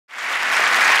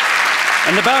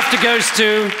And the BAFTA goes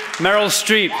to Meryl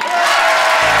Streep.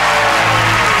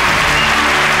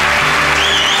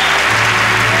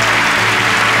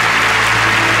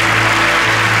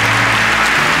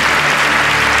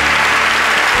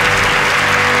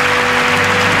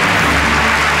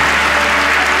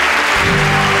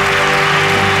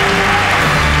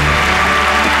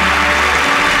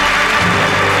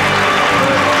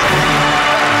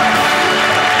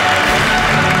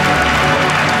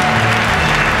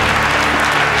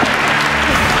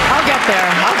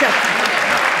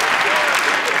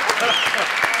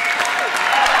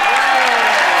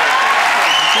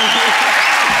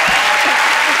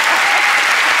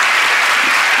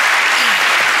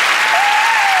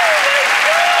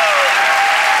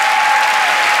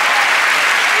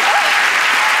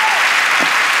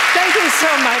 Thank you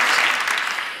so much.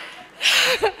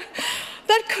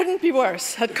 That couldn't be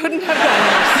worse. That couldn't have been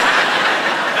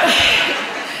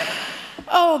worse.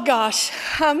 Oh, gosh.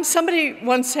 Somebody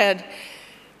once said,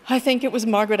 I think it was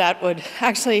Margaret Atwood.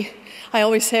 Actually, I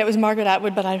always say it was Margaret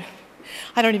Atwood, but I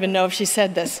don't even know if she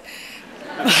said this.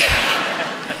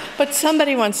 But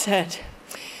somebody once said,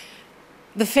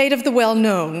 the fate of the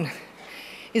well-known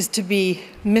is to be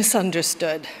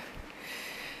misunderstood.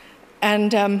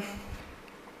 And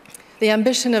the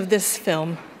ambition of this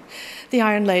film, The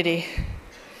Iron Lady,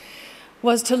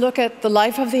 was to look at the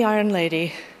life of the Iron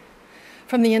Lady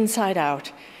from the inside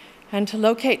out and to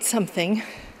locate something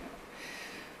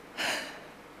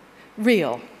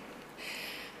real,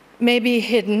 maybe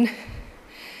hidden,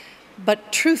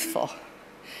 but truthful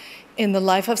in the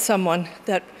life of someone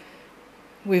that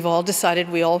we've all decided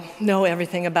we all know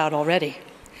everything about already.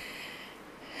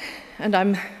 And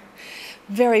I'm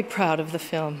very proud of the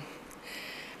film.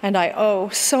 And I owe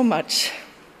so much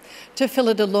to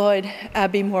Phyllida Lloyd,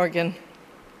 Abby Morgan,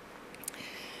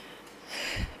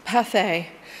 Pathé,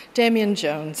 Damian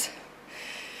Jones,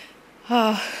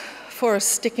 for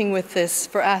sticking with this,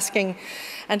 for asking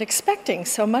and expecting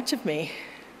so much of me.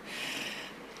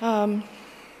 I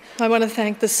want to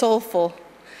thank the soulful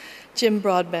Jim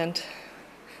Broadbent,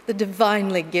 the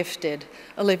divinely gifted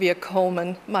Olivia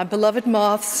Colman, my beloved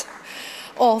moths,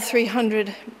 all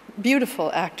 300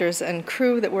 beautiful actors and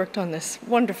crew that worked on this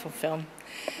wonderful film.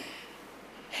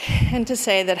 And to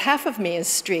say that half of me is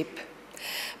Streep,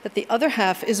 but the other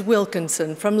half is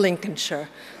Wilkinson from Lincolnshire.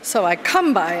 So I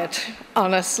come by it,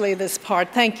 honestly, this part.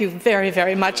 Thank you very,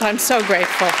 very much. I'm so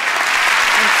grateful.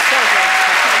 I'm so grateful.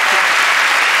 Thank you.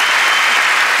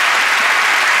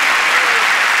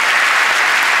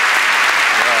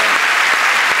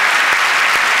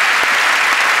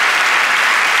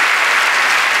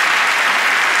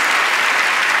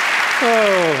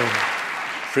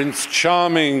 Oh, Prince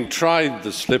Charming tried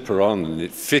the slipper on and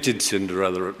it fitted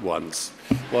Cinderella at once.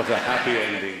 What a happy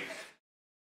ending.